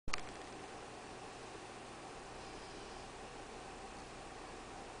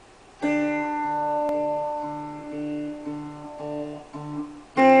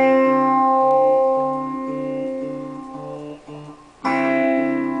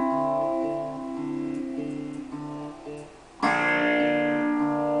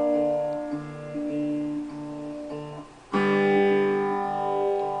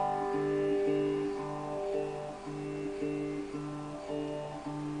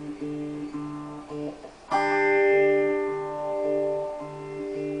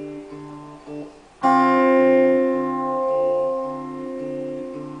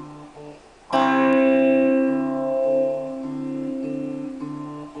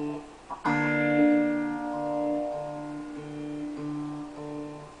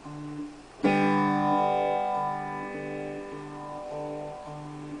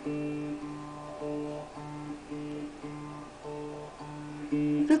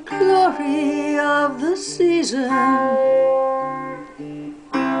glory of the season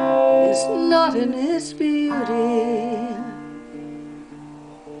is not in its beauty,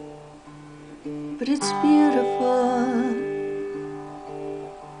 but it's beautiful.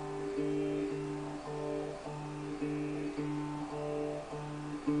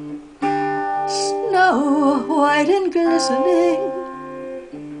 Snow white and glistening,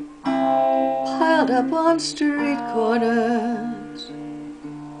 piled up on street corners,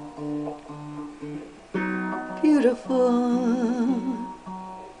 beautiful.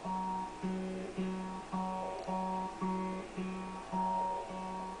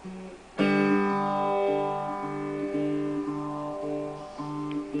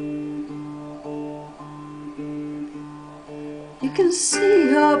 You can see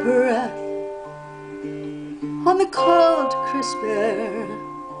your breath on the cold, crisp air.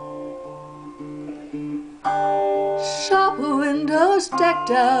 Shop windows decked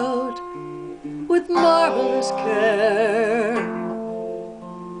out with marvelous care.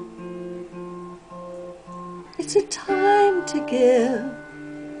 It's a time to give.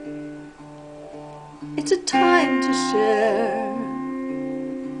 It's a time to share.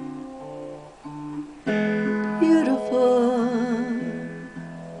 Beautiful.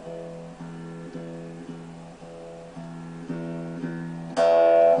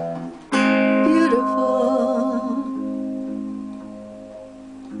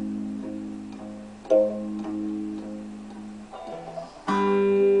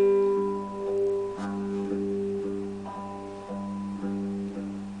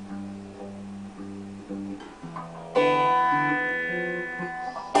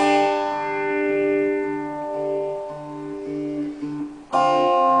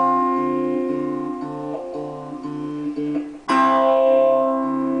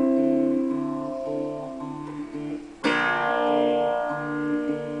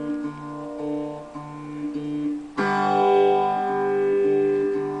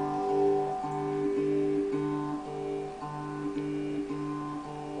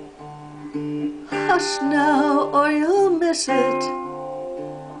 Hush now, or you'll miss it.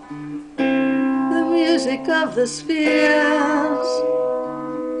 The music of the spheres,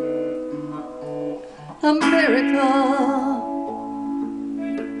 a miracle.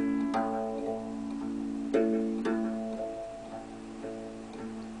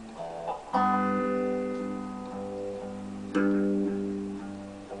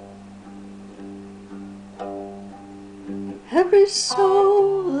 Every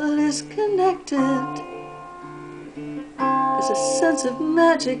soul is connected. There's a sense of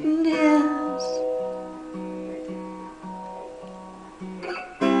magic nears,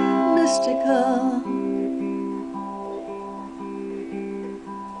 mystical.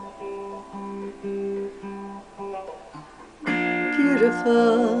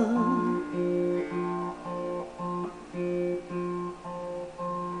 Beautiful.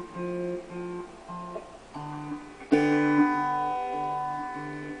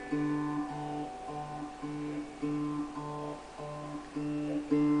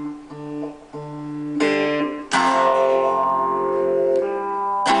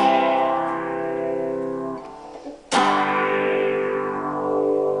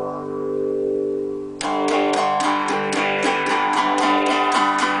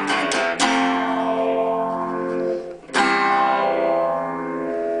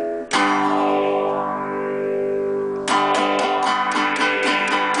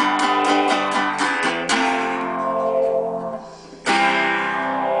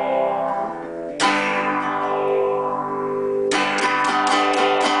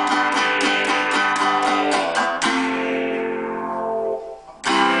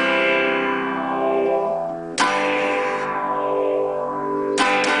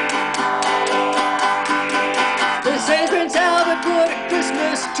 Put a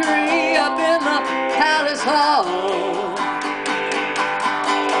Christmas tree up in the palace hall,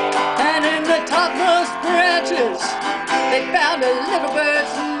 and in the topmost branches they found a little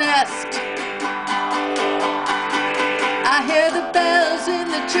bird's nest. I hear the bells in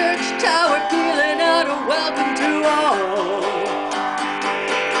the church tower pealing out a welcome to all.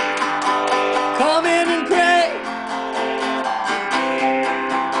 Come in and pray,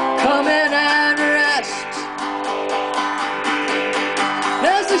 come in and rest.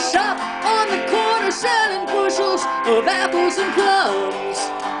 There's a shop on the corner selling bushels of apples and plums,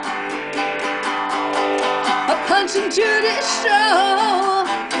 a Punch and Judy show,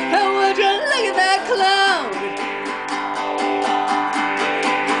 and would you look at that clown?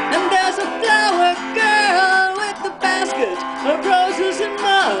 And there's a flower girl with a basket of roses and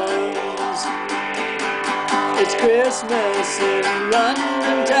mums. It's Christmas. Christmas in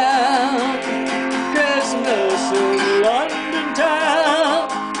Londontown. Christmas in Londontown.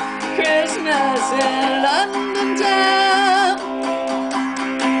 Christmas in Londontown.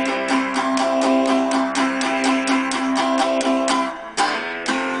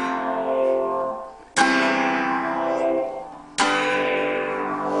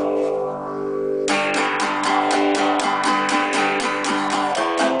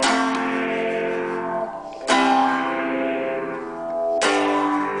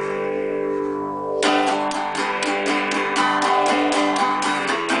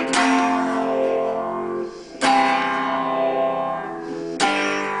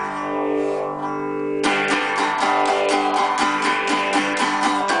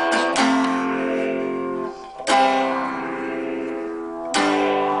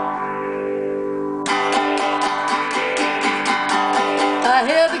 I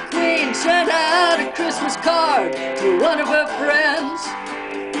hear the Queen sent out a Christmas card to one of her friends.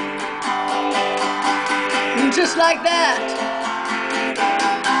 And just like that,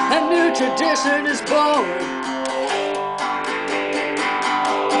 a new tradition is born.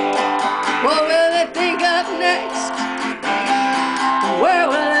 What will they think of next? Where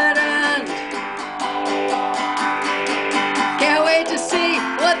will it end? Can't wait to see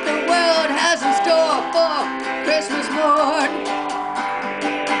what the world has in store for Christmas morn.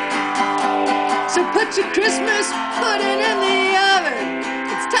 So put your Christmas pudding in the oven.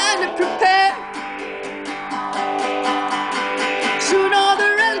 It's time to prepare. Soon all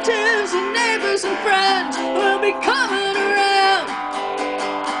the relatives and neighbors and friends will be coming around.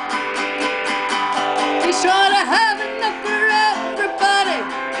 Be sure to have enough for everybody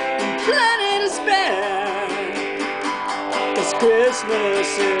and plenty to spare. It's Christmas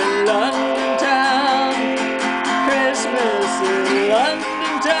in Londontown. Christmas in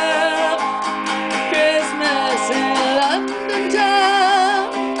Londontown. Christmas in Londontown.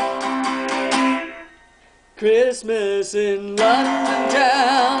 Christmas in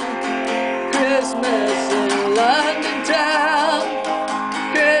Londontown. Christmas in Londontown.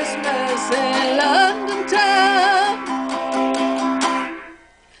 Christmas in Londontown.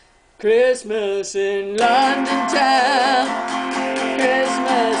 Christmas in Londontown.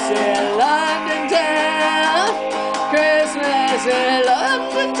 Christmas in Londontown. Christmas in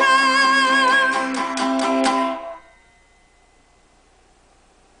Londontown.